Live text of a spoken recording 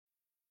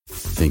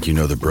Think you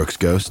know the Brooks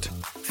Ghost?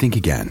 Think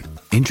again.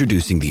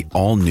 Introducing the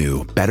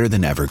all-new,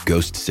 better-than-ever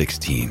Ghost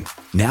 16.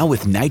 Now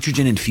with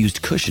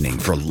nitrogen-infused cushioning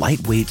for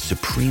lightweight,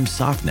 supreme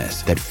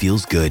softness that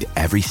feels good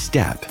every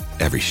step,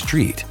 every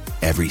street,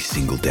 every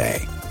single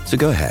day. So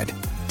go ahead,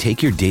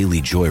 take your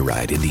daily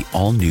joyride in the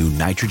all-new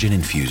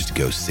nitrogen-infused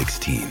Ghost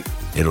 16.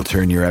 It'll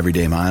turn your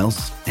everyday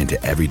miles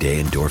into everyday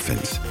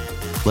endorphins.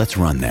 Let's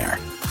run there.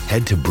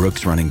 Head to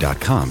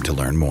brooksrunning.com to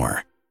learn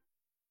more.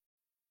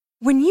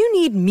 When you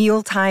need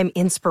mealtime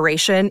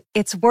inspiration,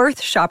 it's worth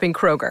shopping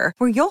Kroger,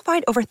 where you'll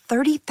find over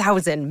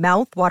 30,000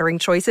 mouth-watering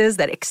choices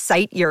that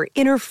excite your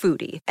inner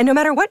foodie. And no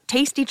matter what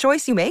tasty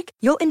choice you make,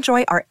 you'll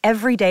enjoy our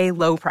everyday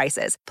low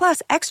prices,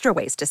 plus extra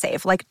ways to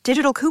save, like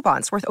digital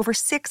coupons worth over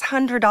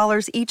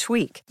 $600 each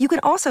week. You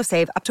can also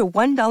save up to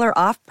 $1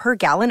 off per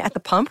gallon at the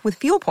pump with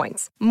fuel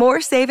points.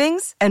 More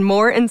savings and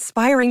more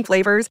inspiring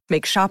flavors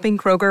make shopping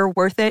Kroger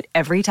worth it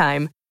every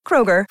time.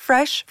 Kroger,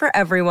 fresh for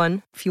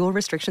everyone. Fuel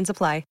restrictions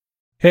apply.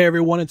 Hey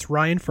everyone, it's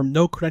Ryan from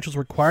No Credentials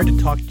Required to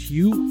talk to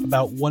you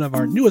about one of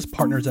our newest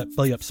partners at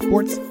Belly Up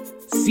Sports,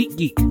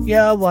 SeatGeek.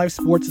 Yeah, live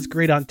sports is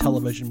great on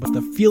television, but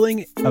the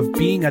feeling of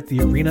being at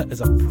the arena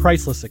is a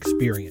priceless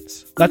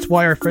experience. That's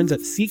why our friends at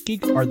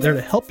SeatGeek are there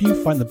to help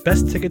you find the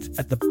best tickets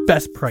at the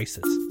best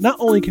prices. Not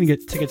only can you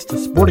get tickets to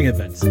sporting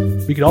events,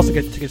 but you can also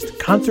get tickets to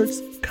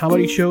concerts,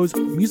 comedy shows,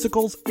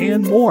 musicals,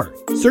 and more.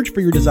 Search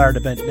for your desired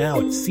event now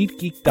at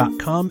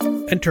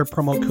SeatGeek.com, enter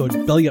promo code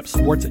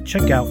BellyUpSports at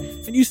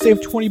checkout, and you save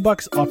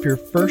 $20 off your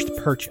first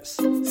purchase.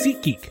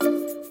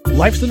 SeatGeek.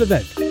 Life's an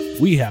event.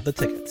 We have the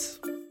tickets.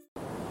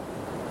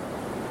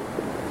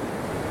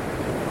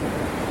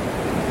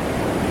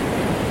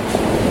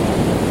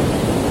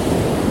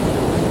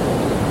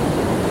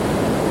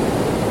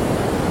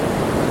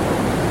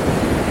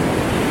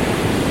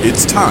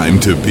 It's time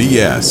to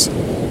BS.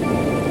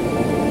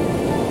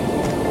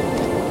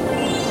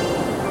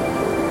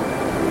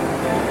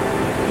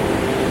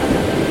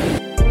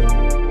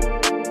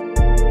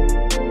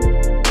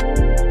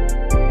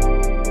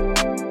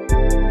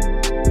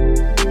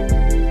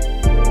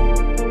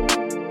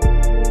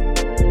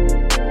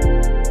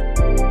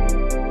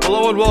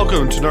 Hello and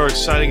welcome to another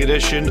exciting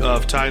edition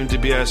of Time to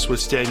BS with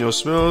Staniel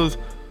Smooth.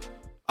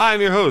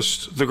 I'm your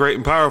host, the great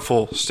and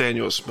powerful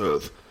Staniel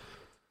Smooth.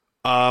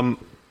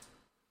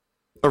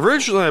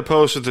 Originally I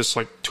posted this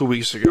like 2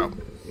 weeks ago,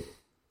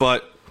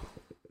 but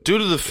due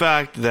to the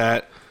fact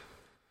that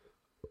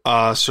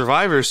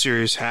Survivor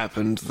Series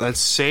happened that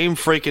same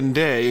freaking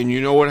day, and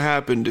you know what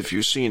happened if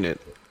you've seen it,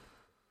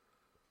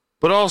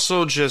 but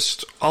also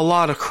just a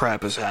lot of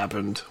crap has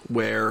happened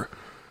where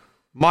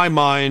my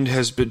mind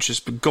has been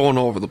going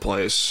all over the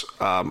place.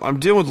 I'm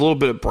dealing with a little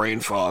bit of brain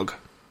fog,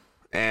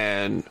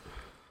 and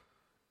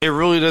it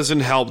really doesn't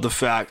help the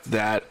fact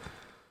that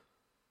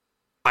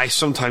I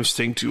sometimes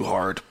think too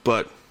hard,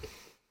 but,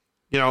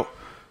 you know,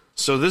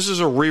 so this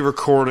is a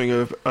re-recording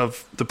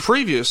of the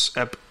previous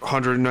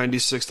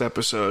 196th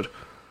episode,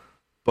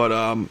 but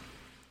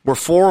we're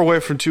 4 away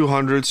from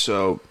 200,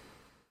 so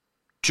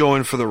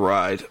join for the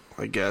ride,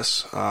 I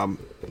guess. So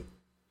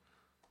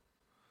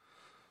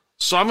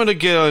I'm going to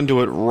get into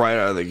it right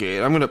out of the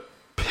gate. I'm going to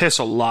piss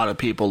a lot of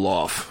people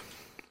off,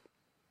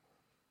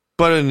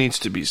 but it needs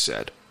to be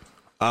said.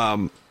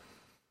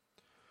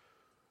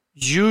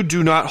 You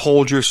do not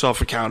hold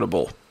yourself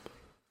accountable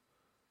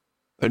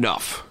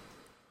enough.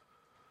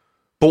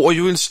 But what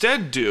you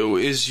instead do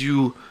is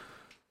you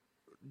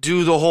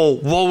do the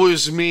whole, woe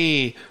is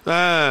me,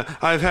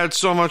 I've had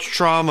so much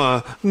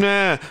trauma,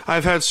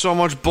 I've had so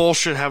much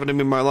bullshit happen to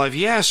me in my life.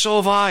 Yeah, so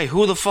have I.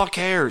 Who the fuck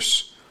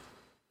cares?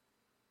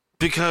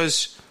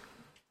 Because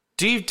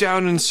deep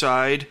down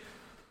inside,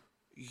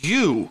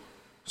 you,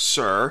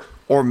 sir,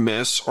 or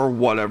miss, or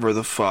whatever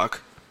the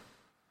fuck,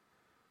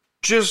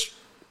 just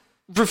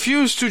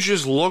refuse to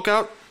just look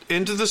out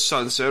into the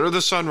sunset or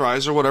the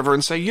sunrise or whatever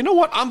and say, you know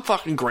what, I'm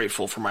fucking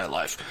grateful for my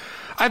life.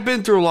 I've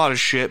been through a lot of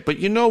shit, but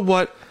you know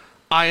what?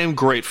 I am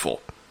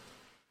grateful.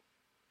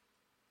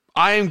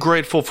 I am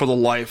grateful for the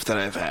life that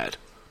I've had.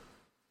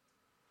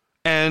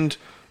 And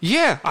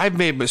yeah, I've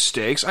made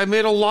mistakes. I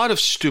made a lot of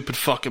stupid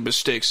fucking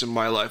mistakes in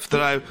my life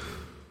that I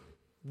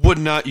would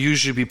not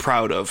usually be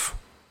proud of.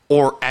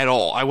 Or at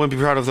all. I wouldn't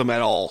be proud of them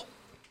at all.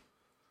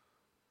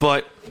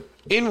 But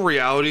in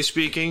reality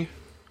speaking,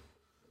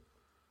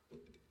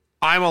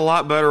 I'm a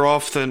lot better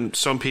off than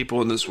some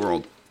people in this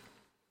world.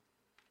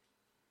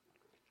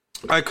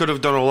 I could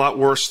have done a lot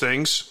worse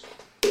things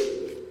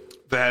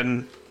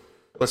than,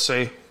 let's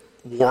say,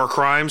 war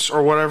crimes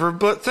or whatever,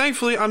 but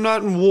thankfully I'm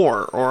not in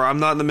war, or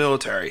I'm not in the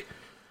military,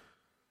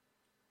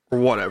 or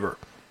whatever.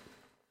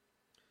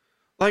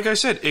 Like I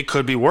said, it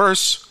could be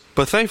worse,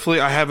 but thankfully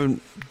I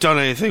haven't done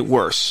anything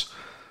worse.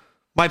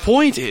 My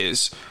point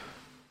is,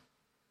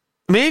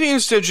 maybe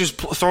instead of just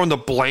throwing the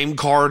blame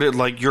card at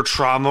like your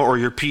trauma or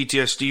your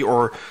PTSD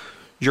or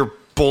your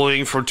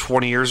bullying from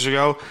 20 years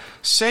ago,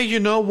 say, you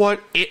know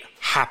what, it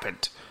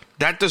happened.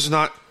 That does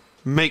not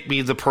make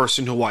me the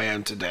person who I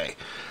am today.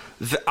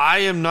 I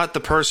am not the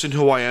person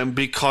who I am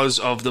because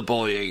of the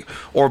bullying,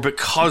 or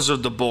because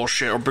of the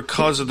bullshit, or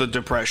because of the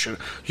depression.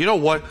 You know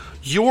what?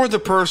 You're the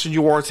person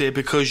you are today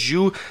because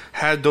you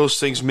had those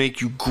things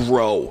make you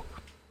grow.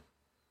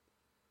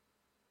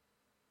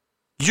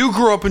 You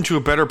grew up into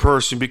a better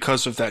person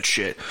because of that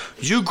shit.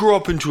 You grew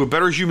up into a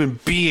better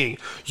human being.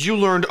 You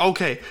learned,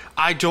 okay,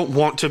 I don't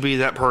want to be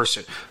that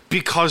person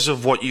because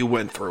of what you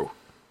went through.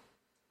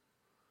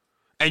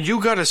 And you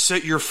gotta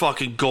set your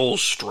fucking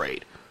goals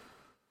straight.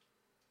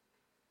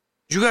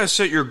 You gotta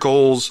set your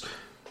goals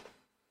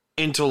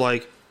into,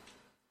 like,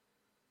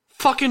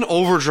 fucking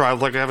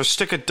overdrive, like I have a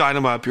stick of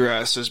dynamite up your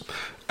ass,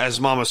 as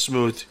Mama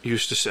Smooth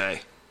used to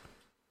say.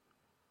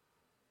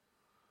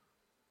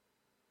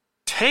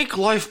 Take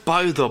life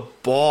by the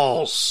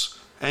balls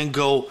and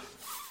go,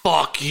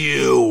 fuck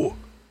you.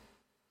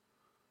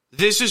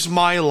 This is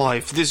my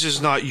life. This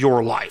is not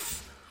your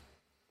life.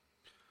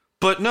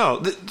 But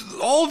no,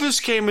 all of this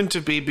came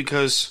into be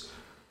because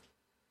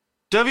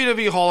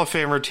WWE Hall of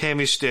Famer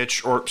Tammy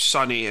Stitch, or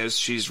Sunny as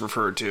she's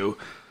referred to,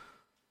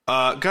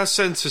 got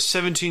sentenced to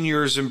 17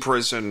 years in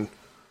prison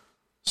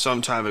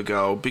some time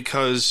ago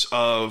because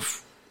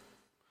of...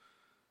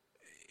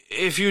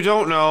 If you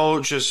don't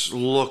know, just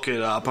look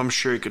it up. I'm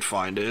sure you could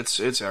find it.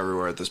 It's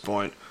everywhere at this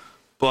point.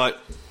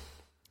 But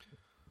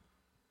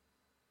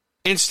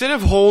instead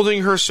of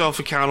holding herself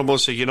accountable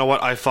and saying, you know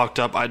what, I fucked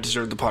up, I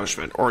deserve the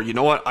punishment. Or, you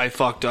know what, I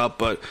fucked up,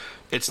 but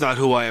it's not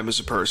who I am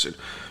as a person.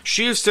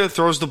 She instead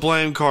throws the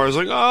blame cards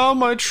like, oh,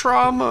 my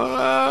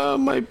trauma,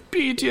 my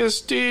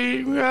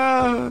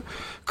PTSD,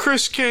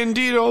 Chris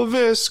Candido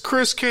this,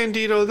 Chris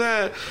Candido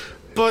that.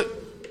 But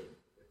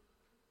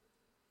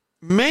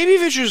maybe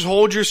if you just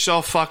hold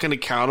yourself fucking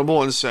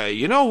accountable and say,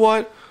 you know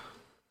what?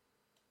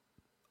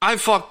 I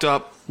fucked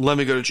up. Let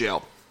me go to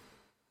jail.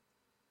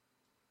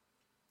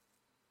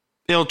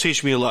 It'll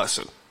teach me a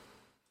lesson.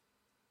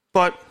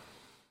 But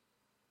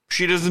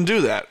she doesn't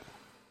do that.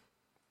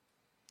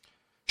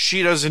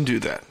 She doesn't do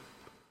that.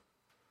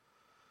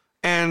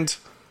 And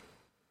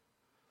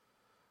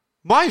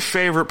my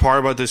favorite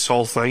part about this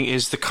whole thing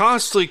is the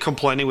constantly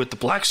complaining with the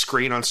black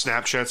screen on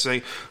Snapchat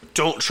saying,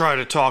 don't try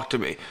to talk to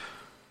me.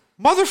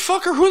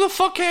 Motherfucker, who the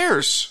fuck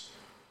cares?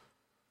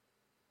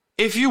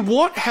 If you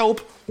want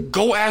help,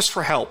 go ask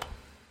for help.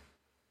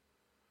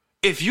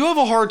 If you have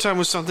a hard time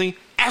with something,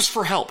 ask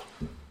for help.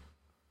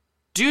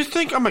 Do you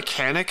think a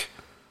mechanic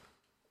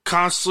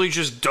constantly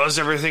just does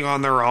everything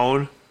on their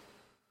own?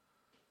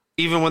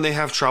 Even when they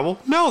have trouble?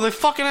 No, they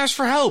fucking ask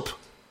for help.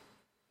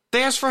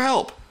 They ask for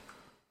help.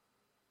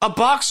 A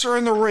boxer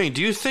in the ring,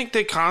 do you think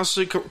they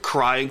constantly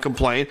cry and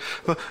complain?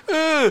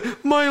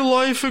 My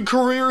life and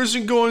career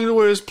isn't going the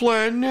way it's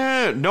planned.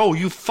 Nah. No,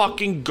 you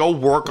fucking go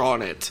work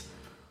on it.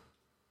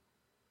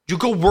 You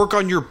go work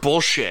on your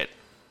bullshit.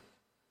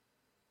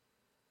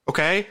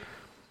 Okay?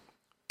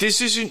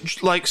 This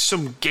isn't like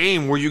some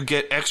game where you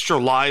get extra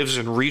lives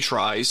and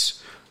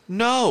retries.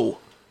 No.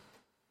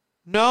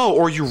 No,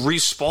 or you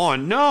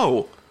respawn.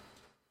 No.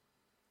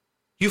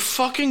 You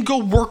fucking go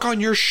work on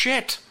your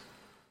shit.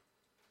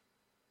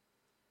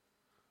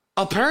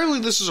 Apparently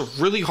this is a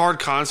really hard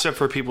concept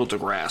for people to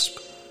grasp.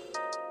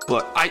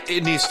 But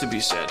it needs to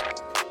be said.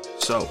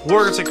 So,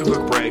 we're going to take a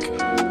quick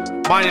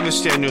break. My name is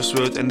Staniel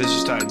Smooth, and this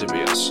is Time to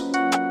BS.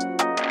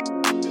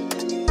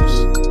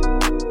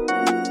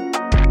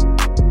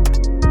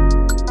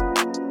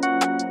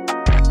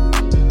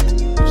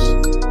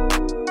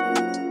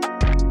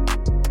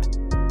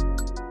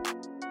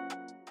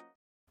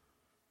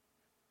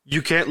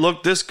 You can't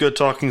look this good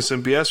talking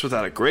some BS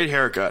without a great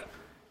haircut.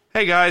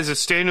 Hey guys,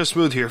 it's Staniel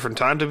Smooth here from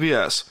Time to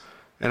BS,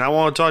 and I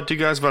want to talk to you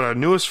guys about our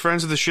newest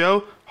friends of the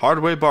show,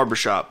 Hardway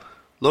Barbershop,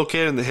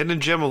 located in the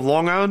hidden gem of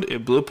Long Island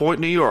in Blue Point,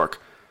 New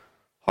York.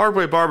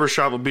 Hardway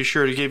Barbershop will be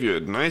sure to give you a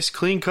nice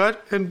clean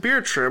cut and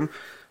beard trim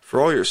for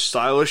all your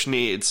stylish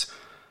needs.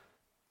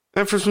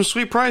 And for some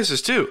sweet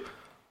prices too.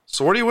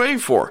 So what are you waiting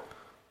for?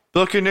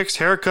 Book your next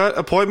haircut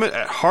appointment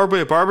at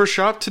Hardway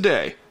Barbershop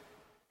today.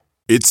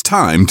 It's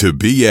time to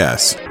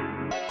BS.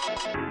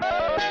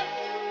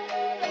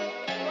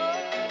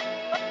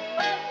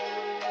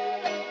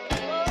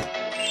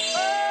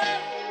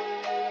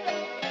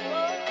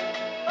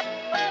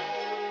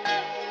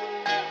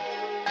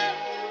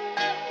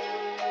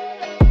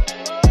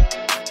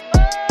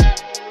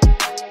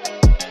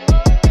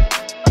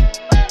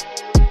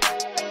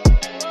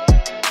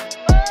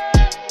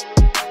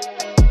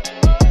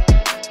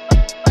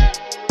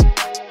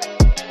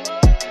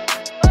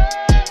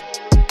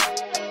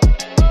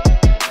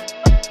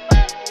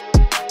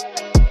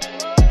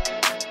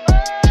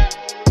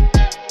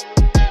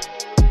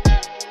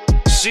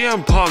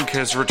 CM Punk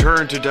has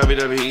returned to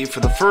WWE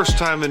for the first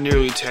time in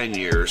nearly 10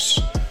 years.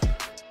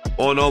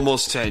 Well, in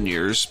almost 10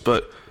 years,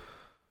 but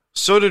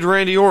so did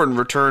Randy Orton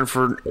return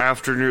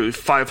after nearly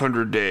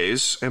 500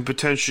 days, and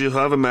potentially he'll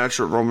have a match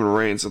with Roman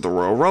Reigns at the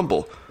Royal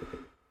Rumble.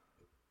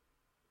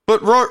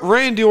 But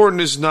Randy Orton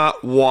is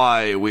not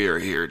why we are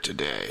here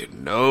today.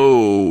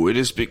 No, it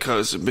is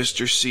because of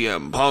Mr.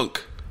 CM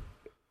Punk.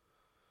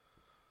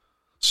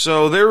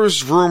 So there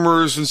was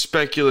rumors and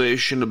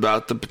speculation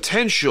about the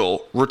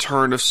potential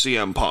return of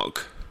CM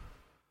Punk.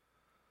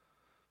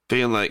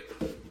 Being like,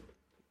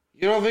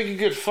 you don't think he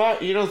could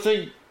fight? You don't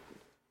think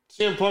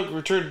CM Punk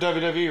returned to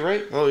WWE,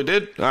 right? Oh, he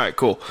did? Alright,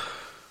 cool.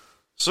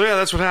 So yeah,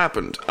 that's what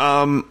happened.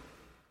 I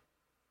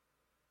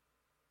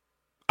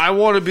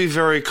want to be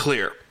very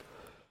clear.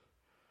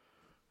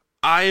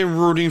 I am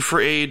rooting for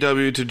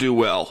AEW to do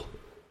well.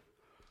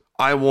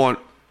 I want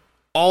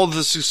all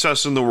the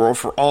success in the world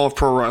for all of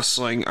pro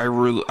wrestling. I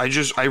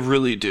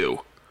really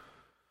do.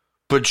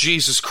 But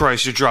Jesus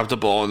Christ, you dropped the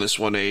ball on this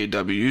one,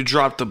 AEW. You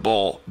dropped the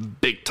ball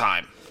big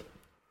time.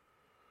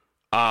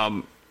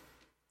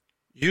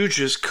 You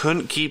just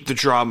couldn't keep the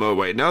drama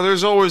away. Now,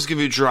 there's always going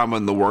to be drama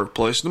in the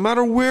workplace, no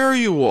matter where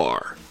you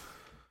are.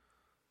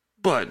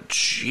 But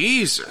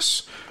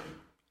Jesus.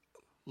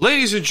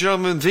 Ladies and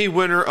gentlemen, the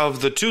winner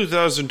of the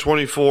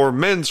 2024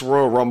 Men's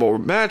Royal Rumble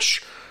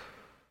match,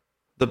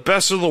 the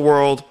best of the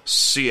world,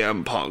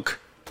 CM Punk.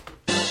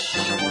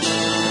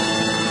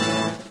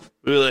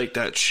 We like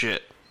that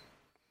shit.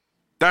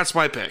 That's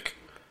my pick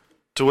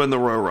to win the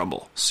Royal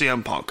Rumble,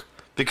 CM Punk.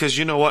 Because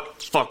you know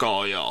what? Fuck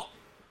all y'all.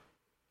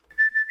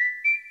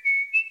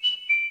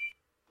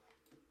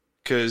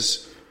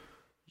 Because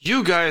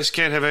you guys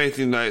can't have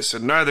anything nice,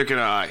 and neither can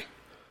I.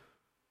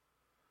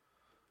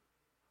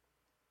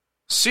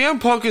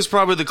 CM Punk is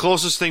probably the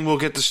closest thing we'll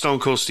get to Stone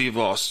Cold Steve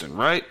Austin,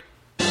 right?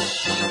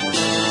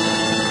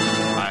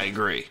 I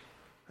agree.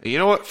 You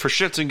know what? For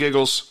shits and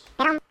giggles,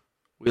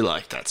 we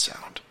like that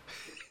sound.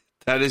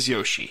 That is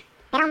Yoshi.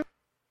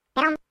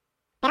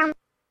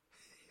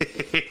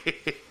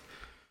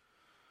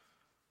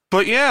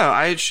 But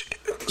yeah,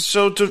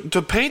 so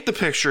to paint the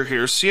picture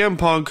here, CM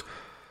Punk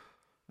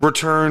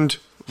returned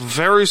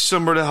very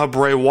similar to how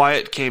Bray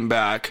Wyatt came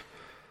back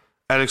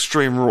at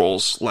Extreme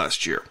Rules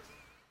last year.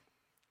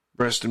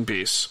 Rest in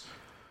peace.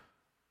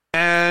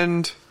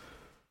 And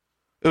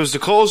it was the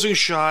closing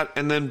shot,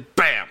 and then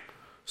bam,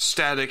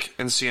 Static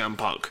and CM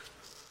Punk.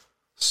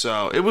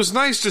 So it was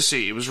nice to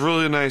see. It was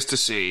really nice to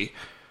see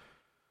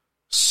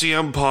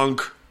CM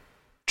Punk.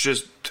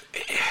 Just,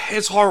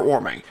 it's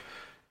heartwarming.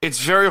 It's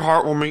very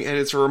heartwarming, and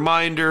it's a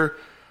reminder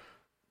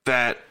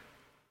that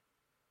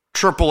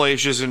Triple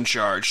H is in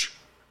charge,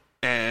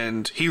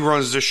 and he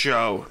runs the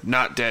show,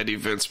 not Daddy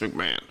Vince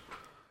McMahon.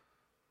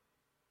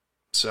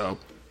 So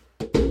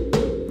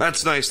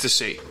that's nice to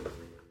see.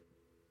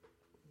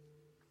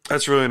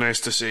 That's really nice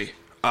to see.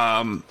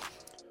 My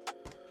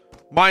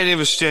name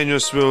is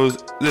Staniel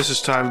Smooth. This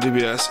is Time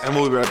DBS, and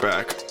we'll be right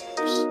back.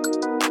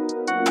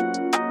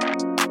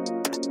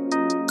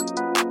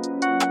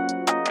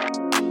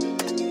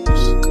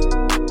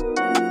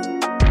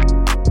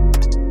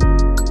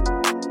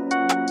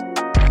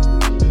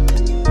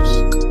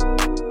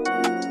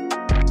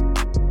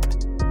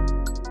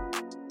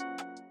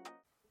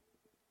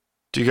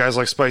 Do you guys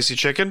like spicy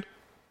chicken?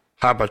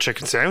 How about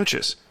chicken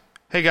sandwiches?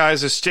 Hey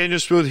guys, it's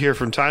Staniel Smooth here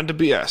from Time to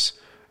BS.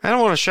 And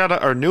I want to shout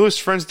out our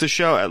newest friends of the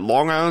show at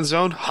Long Island's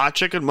own Hot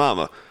Chicken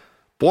Mama.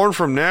 Born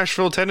from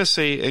Nashville,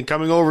 Tennessee, and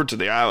coming over to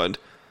the island,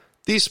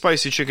 these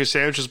spicy chicken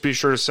sandwiches will be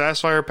sure to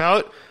satisfy your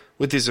palate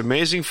with these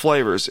amazing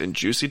flavors and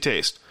juicy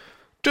taste.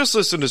 Just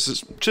listen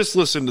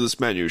to this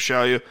menu,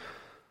 shall you?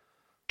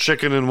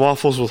 Chicken and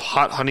waffles with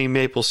hot honey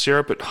maple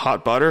syrup and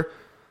hot butter.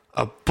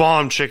 A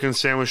bomb chicken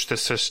sandwich that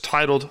says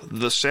titled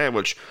The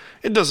Sandwich.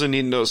 It doesn't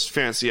need no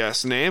fancy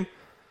ass name.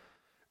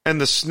 And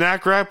the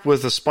snack wrap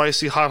with a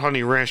spicy hot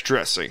honey ranch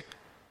dressing.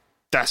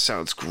 That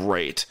sounds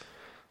great.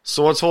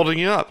 So what's holding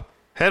you up?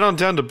 Head on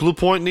down to Blue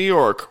Point, New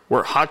York,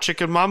 where Hot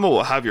Chicken Mama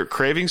will have your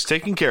cravings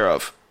taken care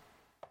of.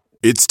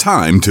 It's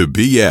time to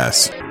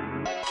BS.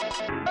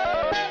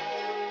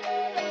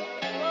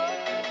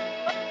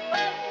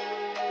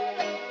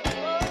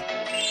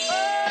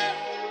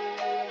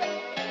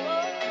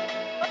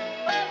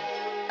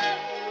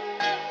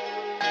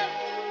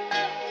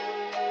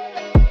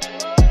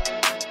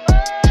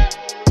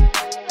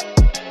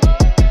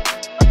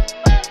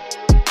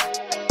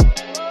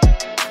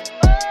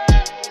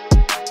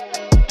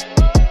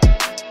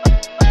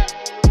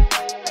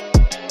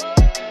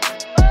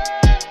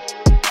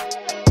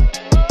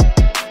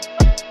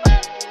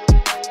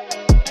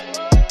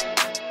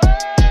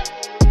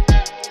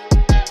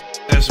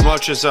 As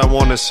much as I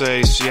want to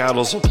say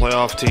Seattle's a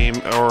playoff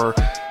team, or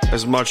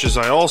as much as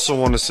I also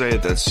want to say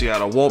that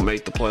Seattle won't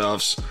make the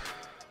playoffs,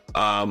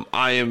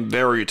 I am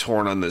very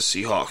torn on this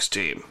Seahawks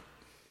team.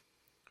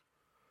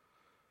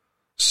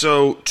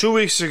 So, 2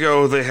 weeks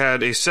ago, they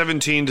had a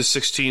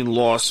 17-16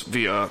 loss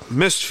via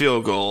missed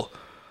field goal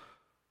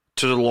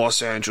to the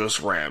Los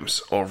Angeles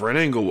Rams over in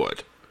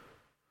Inglewood.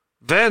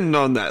 Then,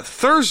 on that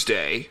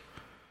Thursday,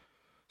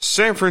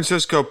 San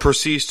Francisco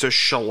proceeds to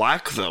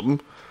shellac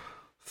them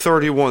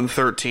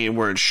 31-13,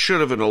 where it should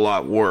have been a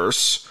lot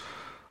worse.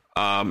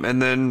 And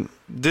then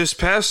this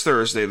past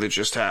Thursday that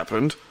just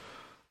happened,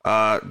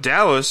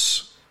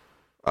 Dallas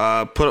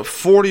put up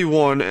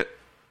 41.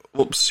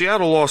 Well,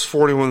 Seattle lost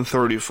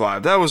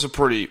 41-35. That was a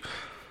pretty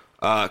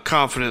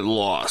confident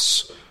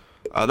loss.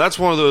 That's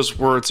one of those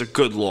where it's a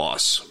good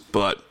loss,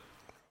 but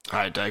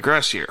I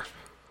digress here.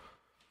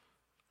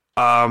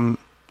 Are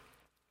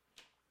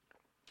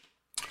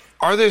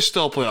they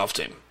still a playoff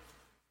team?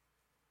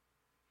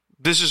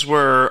 This is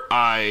where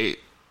I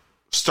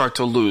start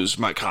to lose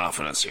my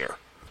confidence here.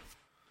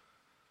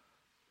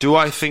 Do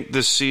I think the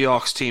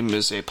Seahawks team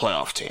is a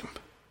playoff team?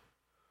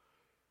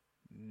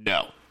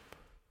 No.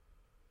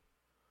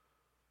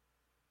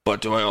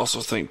 But do I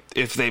also think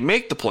if they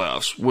make the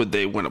playoffs, would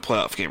they win a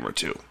playoff game or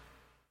two?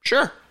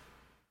 Sure.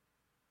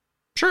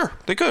 Sure,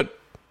 they could.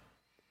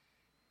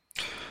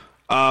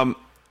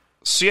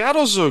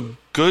 Seattle's a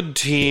good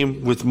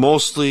team with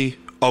mostly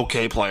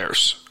okay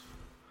players.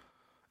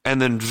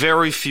 And then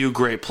very few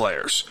great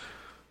players.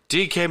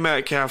 DK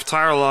Metcalf,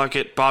 Tyler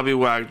Lockett, Bobby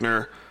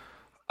Wagner,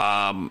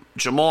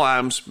 Jamal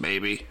Adams,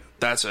 maybe.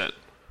 That's it.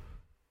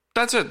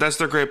 That's it. That's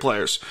their great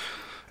players.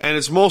 And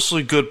it's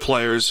mostly good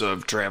players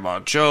of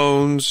Draymond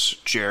Jones,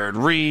 Jared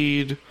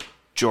Reed,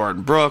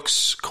 Jordan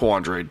Brooks,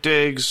 Quandre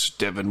Diggs,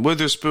 Devin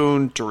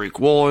Witherspoon, Tariq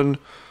Woolen,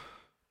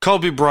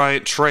 Kobe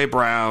Bryant, Trey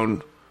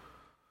Brown,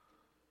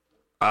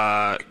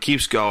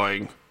 keeps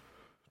going,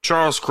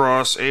 Charles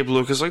Cross, Abe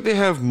Lucas. Like, they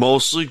have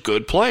mostly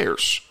good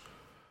players.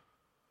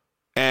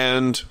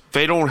 And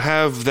they don't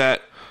have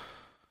that.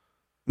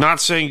 Not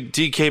saying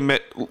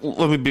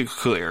let me be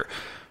clear.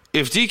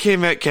 If DK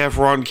Metcalf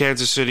were on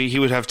Kansas City, he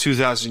would have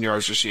 2,000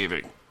 yards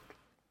receiving.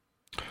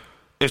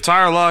 If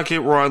Tyler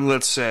Lockett were on,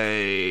 let's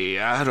say,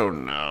 I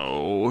don't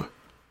know,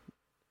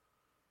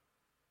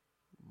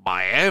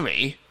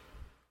 Miami,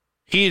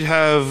 he'd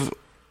have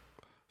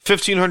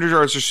 1,500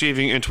 yards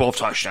receiving and 12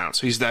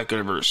 touchdowns. He's that good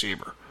of a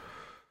receiver.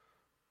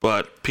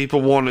 But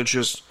people want to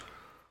just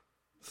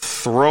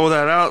throw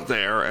that out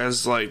there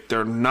as like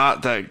they're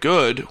not that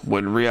good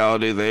when in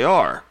reality they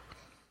are.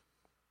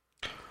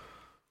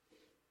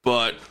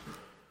 But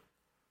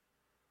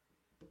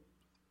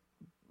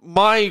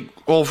my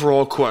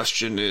overall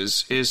question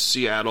is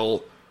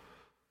Seattle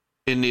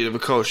in need of a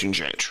coaching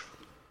change?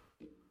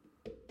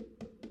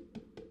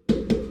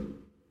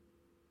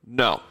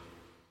 No.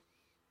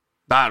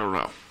 I don't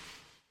know.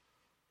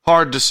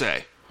 Hard to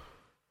say.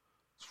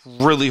 It's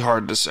really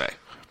hard to say.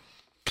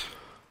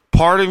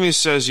 Part of me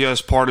says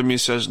yes, part of me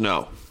says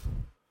no.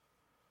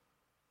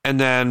 And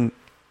then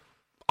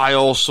I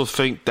also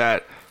think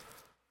that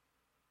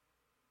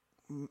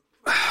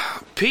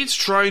Pete's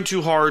trying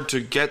too hard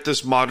to get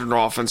this modern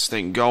offense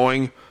thing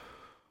going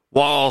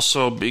while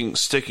also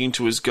sticking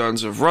to his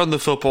guns of run the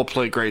football,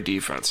 play great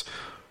defense.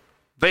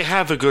 They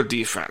have a good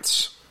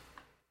defense.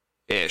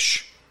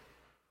 Ish.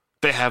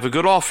 They have a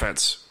good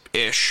offense.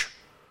 Ish.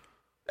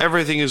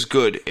 Everything is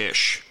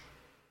good-ish.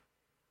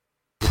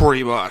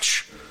 Pretty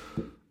much.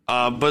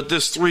 But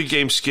this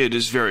 3-game skid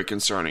is very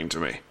concerning to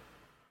me.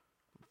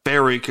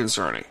 Very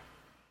concerning.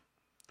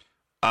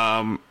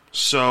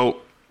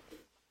 So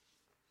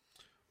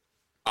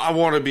I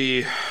want to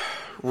be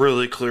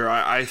really clear.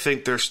 I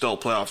think they're still a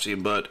playoff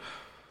team, but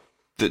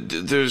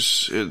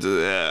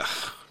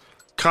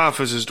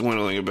confidence is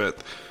dwindling a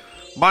bit.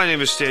 My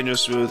name is Staniel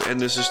Smooth, and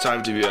this is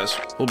Time to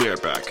BS. We'll be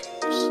right back.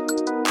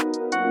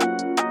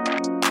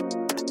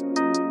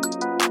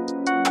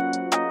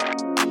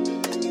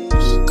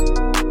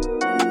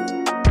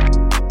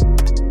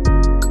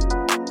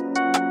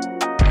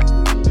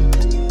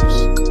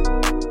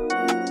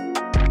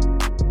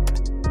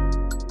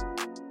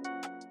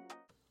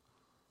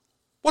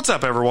 What's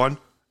up, everyone?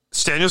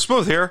 Staniel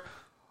Smooth here.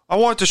 I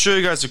want to show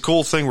you guys a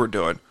cool thing we're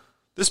doing.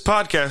 This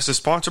podcast is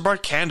sponsored by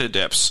Canada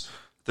Dips,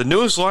 the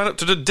newest lineup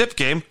to the dip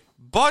game,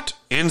 but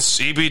in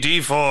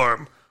CBD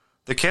form.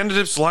 The Canada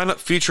Dips lineup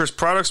features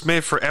products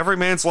made for every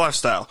man's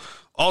lifestyle.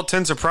 All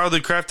tins are proudly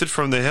crafted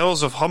from the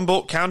hills of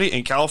Humboldt County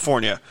in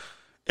California.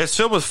 It's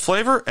filled with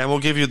flavor and will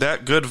give you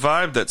that good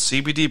vibe that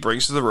CBD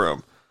brings to the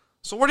room.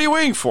 So what are you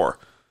waiting for?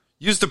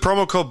 Use the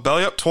promo code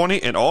BELLYUP20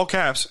 in all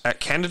caps at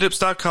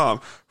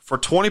CanadaDips.com for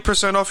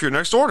 20% off your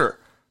next order.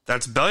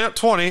 That's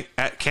BELLYUP20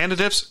 at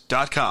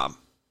CanadaDips.com.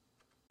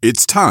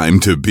 It's time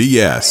to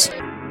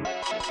BS.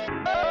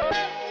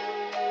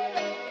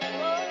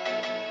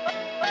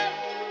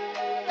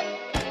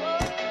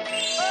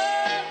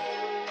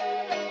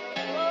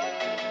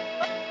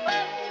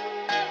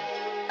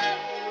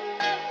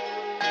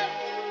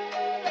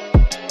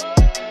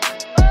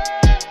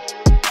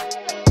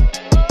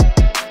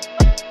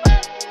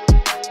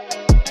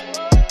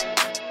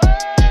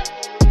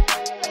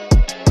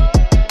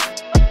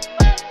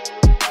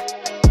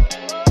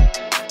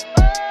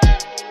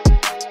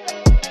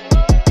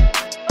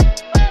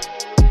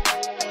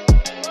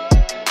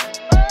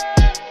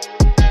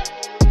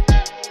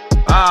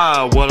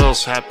 What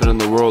else happened in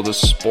the world of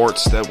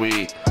sports that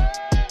we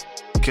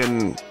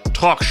can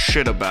talk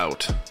shit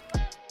about?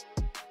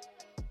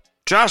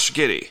 Josh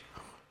Giddey,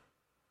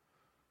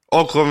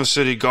 Oklahoma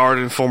City guard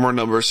and former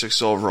number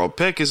 6 overall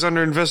pick, is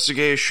under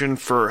investigation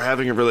for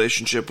having a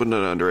relationship with an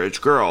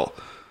underage girl.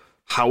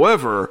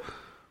 However,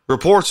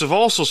 reports have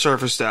also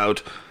surfaced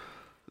out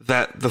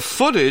that the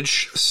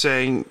footage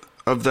saying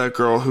of that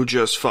girl who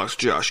just fucked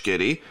Josh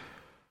Giddey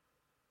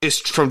is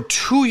from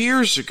 2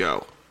 years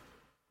ago.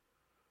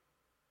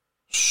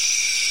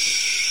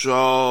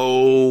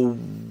 So,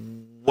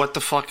 what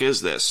the fuck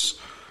is this?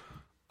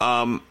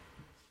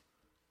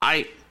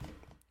 I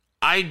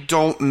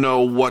don't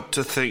know what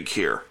to think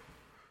here.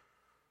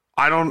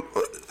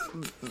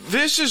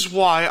 This is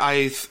why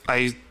I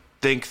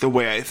think the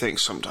way I think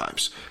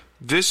sometimes.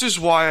 This is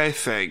why I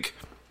think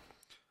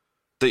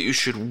that you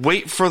should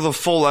wait for the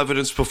full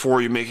evidence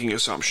before you're making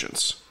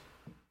assumptions.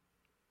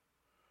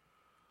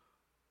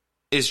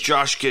 Is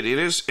Josh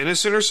Giddey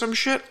innocent or some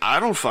shit? I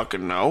don't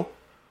fucking know.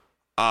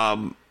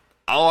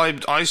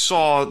 I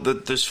saw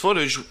that this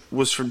footage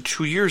was from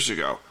 2 years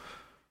ago.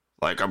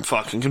 Like, I'm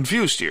fucking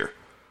confused here.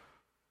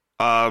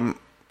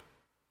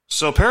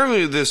 So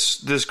apparently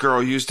this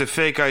girl used a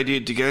fake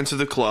ID to get into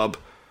the club,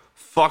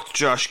 fucked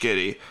Josh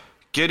Giddey.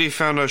 Giddey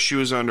found out she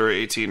was under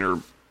 18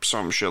 or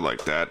some shit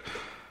like that,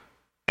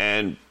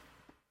 and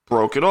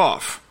broke it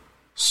off.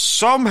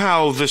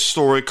 Somehow this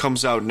story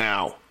comes out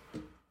now,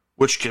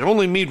 which can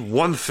only mean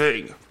one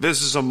thing.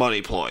 This is a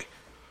money ploy.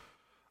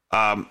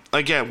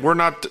 Again, we're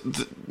not...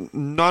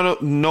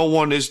 No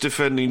one is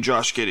defending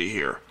Josh Giddey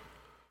here.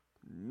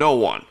 No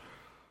one.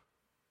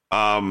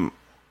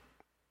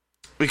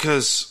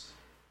 Because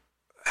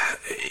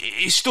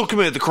he still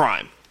committed the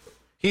crime.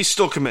 He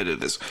still committed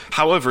this.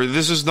 However,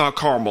 this is not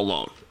Karl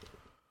Malone,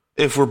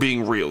 if we're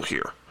being real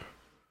here.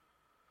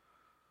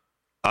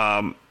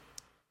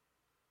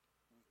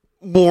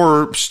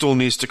 More still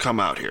needs to come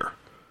out here.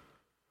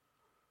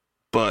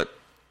 But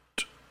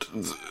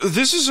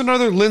this is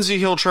another Lindsey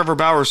Hill, Trevor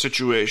Bauer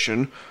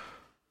situation.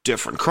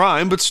 Different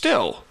crime, but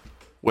still.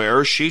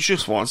 Where she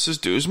just wants his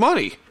dude's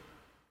money.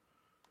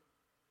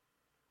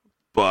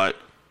 But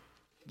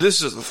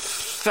this is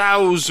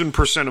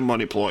 1,000% a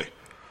money ploy.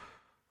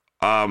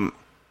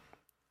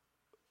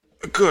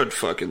 Good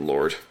fucking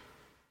lord.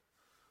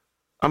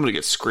 I'm gonna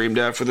get screamed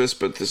at for this,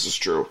 but this is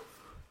true.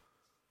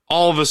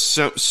 All of us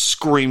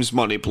screams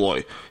money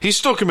ploy. He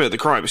still committed the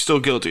crime. He's still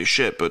guilty as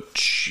shit, but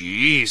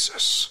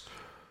Jesus.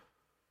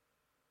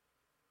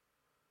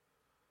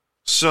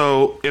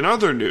 So, in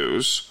other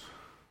news,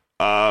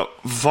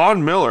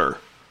 Von Miller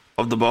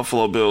of the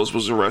Buffalo Bills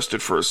was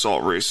arrested for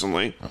assault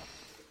recently.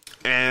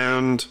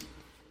 And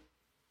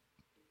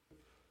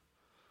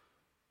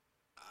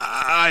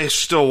I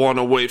still want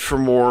to wait for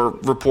more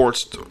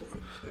reports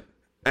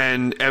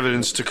and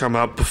evidence to come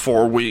out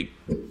before we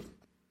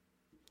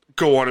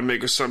go on and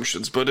make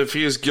assumptions. But if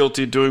he is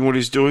guilty of doing what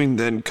he's doing,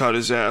 then cut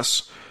his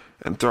ass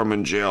and throw him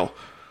in jail.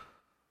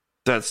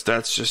 That's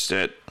just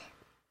it.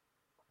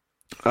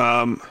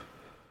 I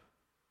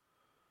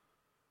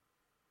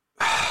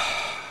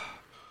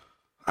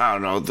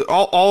don't know.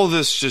 All of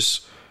this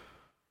just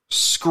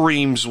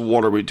screams,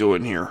 what are we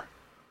doing here?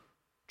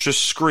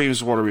 Just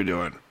screams, what are we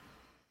doing?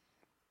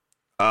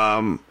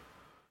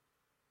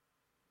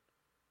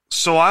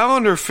 So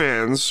Islander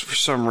fans, for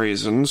some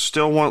reason,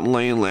 still want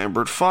Lane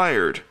Lambert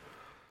fired.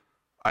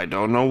 I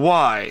don't know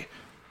why.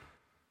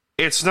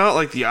 It's not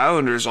like the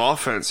Islanders'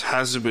 offense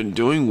hasn't been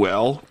doing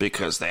well,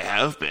 because they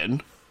have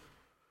been.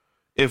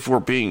 If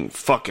we're being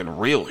fucking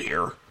real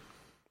here.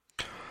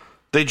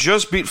 They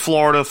just beat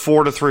Florida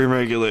 4-3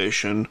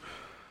 regulation.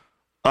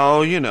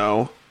 Oh, you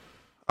know.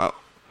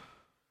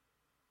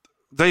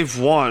 They've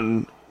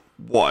won,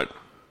 what?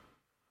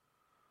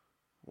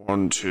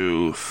 1,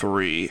 2,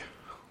 3.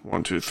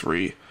 1, 2,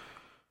 3.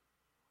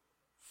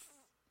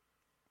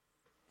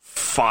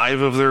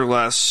 5 of their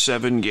last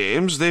 7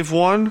 games they've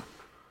won?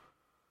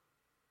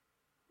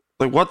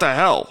 Like, what the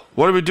hell?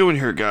 What are we doing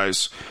here,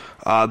 guys?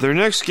 Their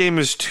next game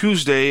is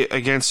Tuesday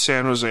against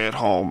San Jose at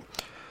home.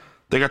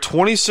 They got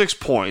 26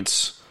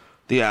 points,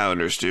 the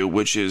Islanders do,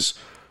 which is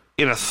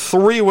in a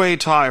 3-way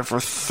tie for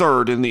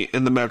third in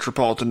the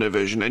Metropolitan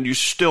Division, and you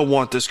still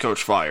want this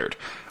coach fired.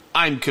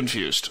 I'm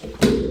confused.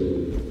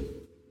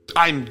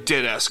 I'm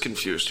dead-ass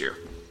confused here.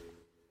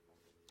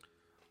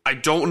 I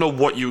don't know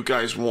what you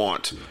guys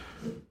want.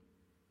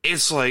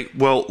 It's like,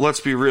 well, let's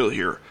be real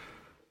here.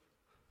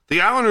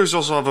 The Islanders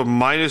also have a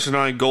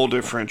 -9 goal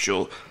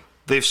differential.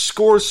 They've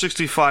scored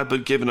 65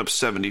 but given up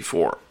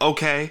 74.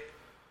 Okay.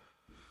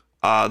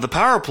 The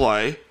power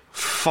play,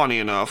 funny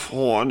enough,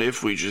 hold on,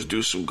 if we just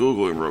do some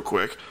Googling real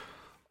quick.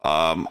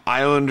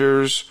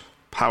 Islanders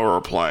power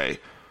play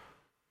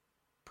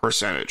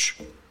percentage.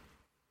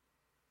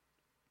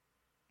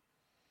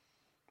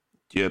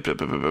 Yep.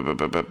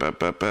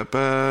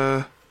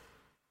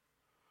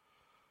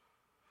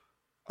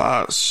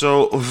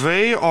 So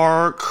they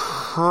are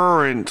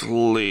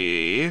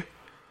currently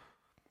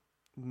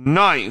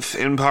 9th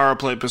in power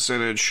play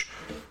percentage,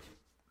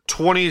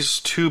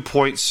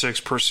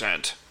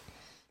 22.6%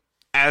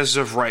 as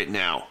of right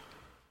now.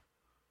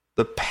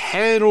 The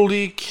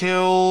penalty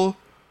kill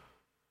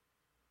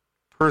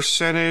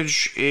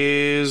percentage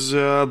is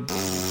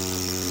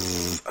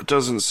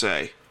doesn't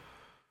say.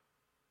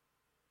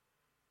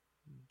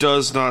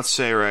 Does not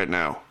say right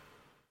now.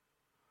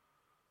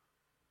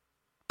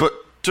 But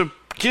to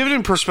give it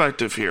in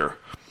perspective here,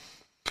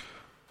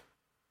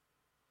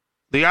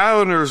 the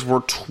Islanders were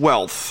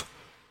 12th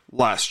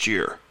last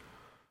year.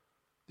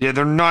 Yeah,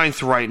 they're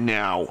 9th right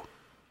now.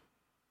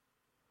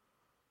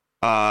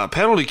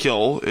 Penalty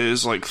kill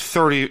is like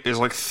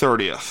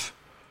 30th.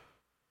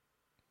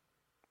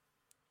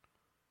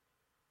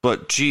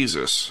 But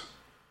Jesus.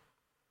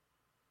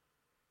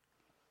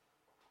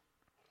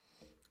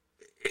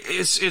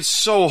 It's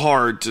so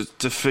hard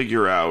to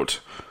figure out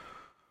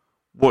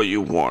what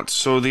you want.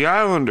 So the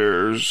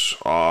Islanders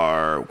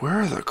are...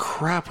 Where the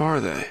crap are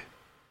they?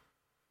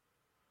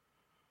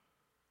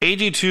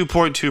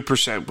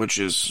 82.2%, which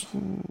is...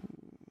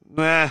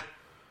 Meh.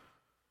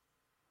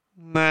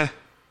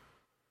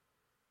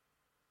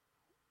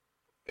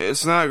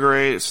 It's not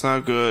great, it's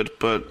not good,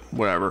 but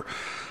whatever.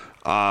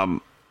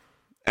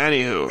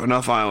 Anywho,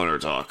 enough Islander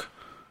talk.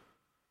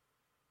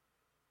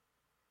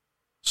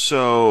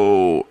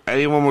 So,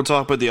 anyone will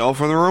talk about the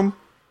elephant in the room?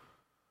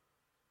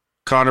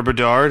 Connor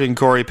Bedard and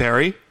Corey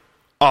Perry?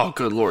 Oh,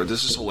 good lord,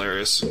 this is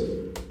hilarious.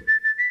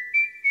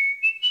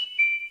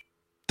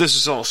 This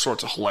is all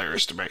sorts of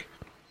hilarious to me.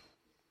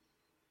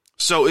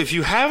 So, if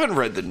you haven't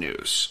read the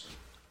news,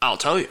 I'll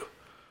tell you.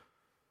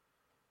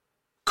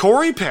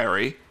 Corey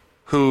Perry,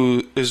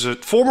 who is a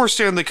former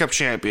Stanley Cup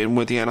champion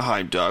with the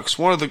Anaheim Ducks,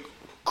 one of the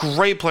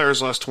great players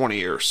the last 20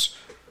 years,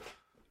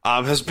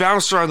 has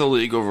bounced around the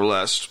league over the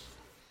last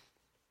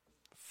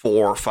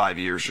 4 or 5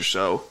 years or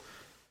so.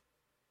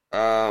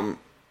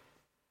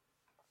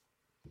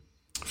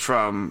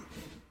 From,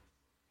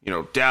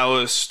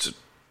 Dallas to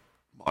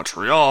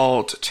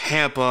Montreal to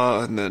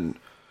Tampa and then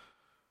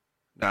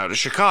now to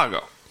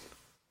Chicago.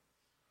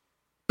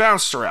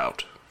 Bounced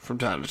around from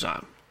time to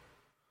time.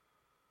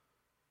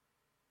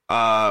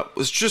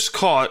 Was just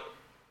caught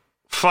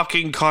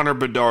fucking Connor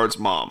Bedard's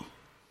mom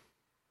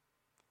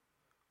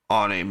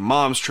on a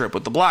mom's trip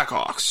with the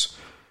Blackhawks.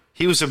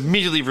 He was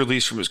immediately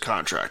released from his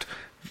contract.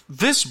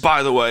 This,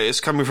 by the way, is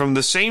coming from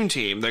the same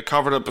team that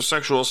covered up a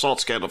sexual assault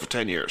scandal for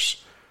 10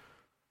 years.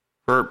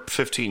 Or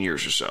 15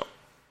 years or so.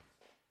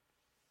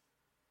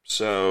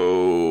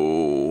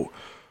 So,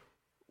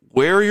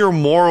 where are your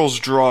morals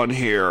drawn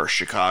here,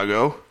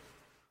 Chicago?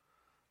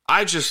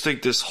 I just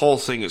think this whole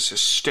thing is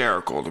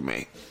hysterical to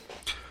me.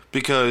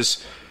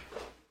 Because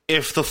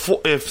if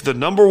the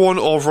number one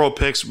overall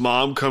pick's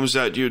mom comes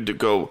at you to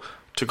go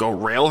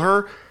rail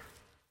her,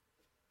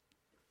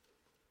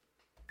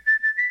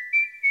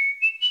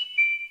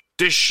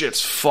 this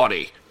shit's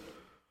funny.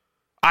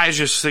 I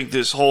just think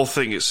this whole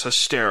thing is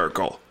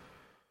hysterical.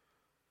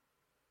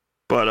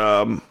 But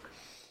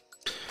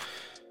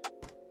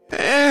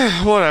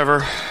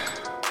whatever.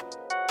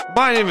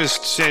 My name is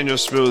Staniel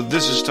Smooth.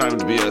 This is Time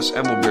to BS,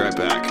 and we'll be right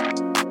back.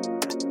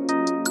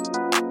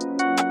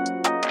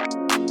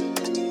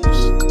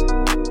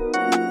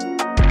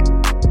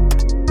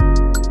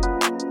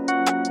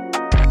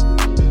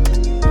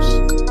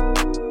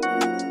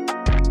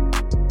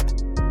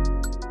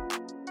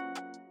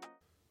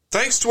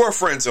 Thanks to our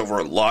friends over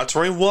at La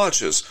Terrain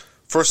Watches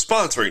for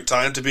sponsoring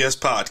Time to BS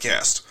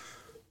podcast.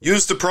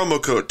 Use the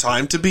promo code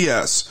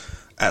TIME2BS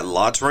at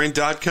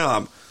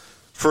LaTerrain.com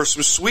for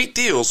some sweet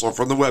deals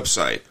over on the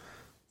website.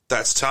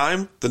 That's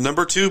time, the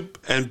number 2,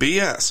 and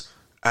BS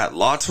at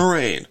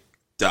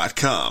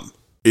LaTerrain.com.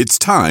 It's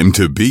time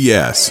to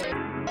BS.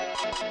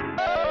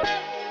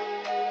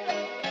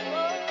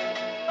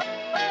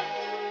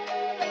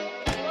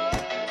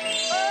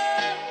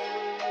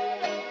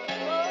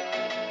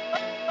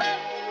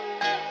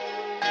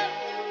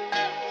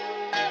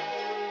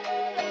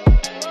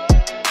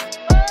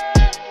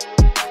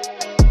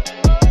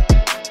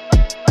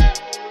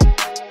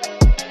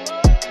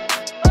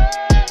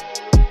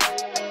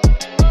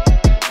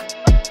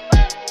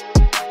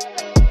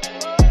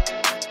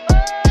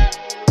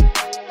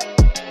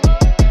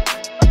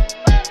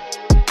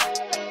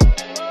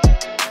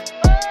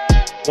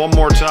 One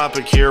more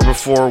topic here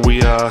before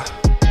we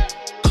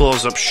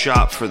close up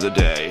shop for the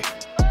day.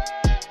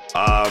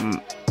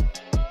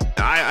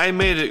 I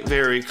made it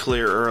very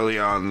clear early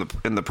on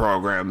in the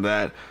program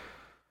that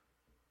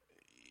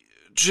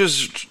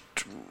just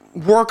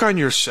work on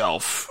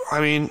yourself. I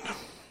mean,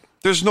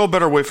 there's no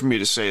better way for me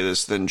to say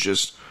this than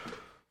just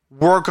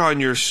work on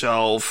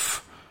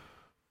yourself,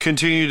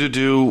 continue to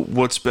do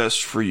what's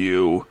best for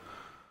you,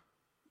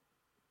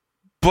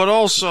 but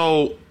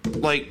also,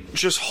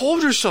 just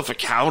hold yourself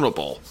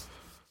accountable.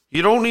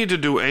 You don't need to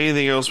do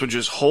anything else but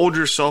just hold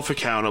yourself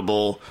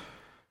accountable,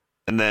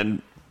 and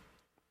then,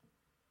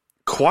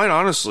 quite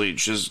honestly,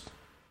 just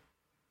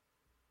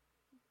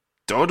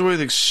don't do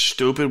anything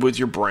stupid with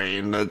your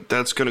brain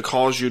that's going to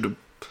cause you to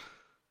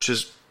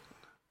just...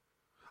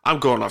 I'm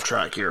going off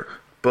track here,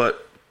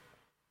 but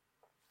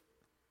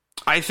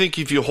I think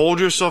if you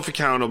hold yourself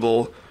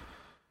accountable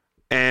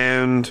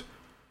and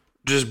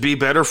just be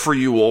better for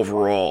you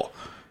overall,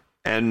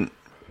 and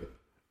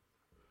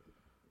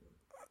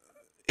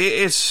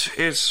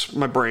it's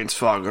my brain's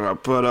fogging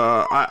up, but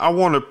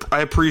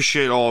I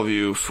appreciate all of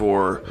you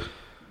for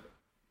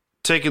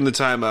taking the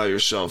time out of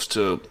yourselves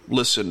to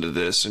listen to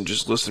this and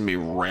just listen to me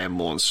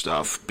ramble and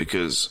stuff,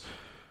 because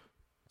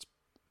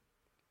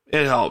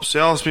it helps. It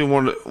helps me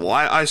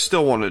I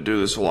still want to do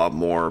this a lot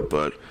more,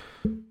 but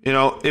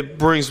it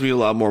brings me a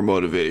lot more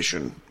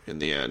motivation in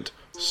the end.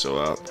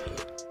 So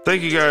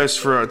thank you guys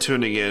for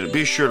tuning in.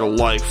 Be sure to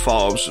like,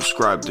 follow, and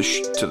subscribe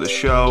to the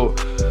show.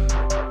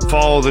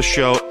 Follow the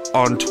show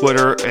on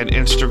Twitter and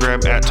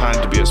Instagram at Time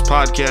to BS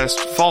Podcast.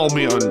 Follow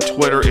me on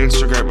Twitter,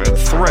 Instagram, and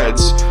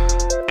Threads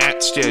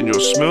at Staniel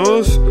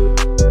Smooth.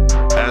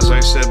 As I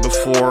said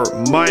before,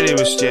 my name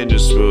is Staniel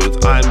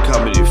Smooth. I'm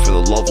coming to you from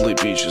the lovely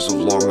beaches of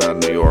Long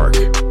Island, New York.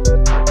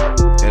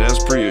 And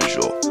as per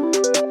usual,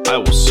 I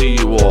will see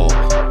you all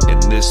in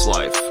this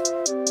life,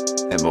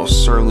 and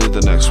most certainly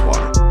the next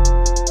one.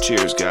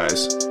 Cheers,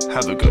 guys.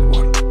 Have a good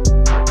one.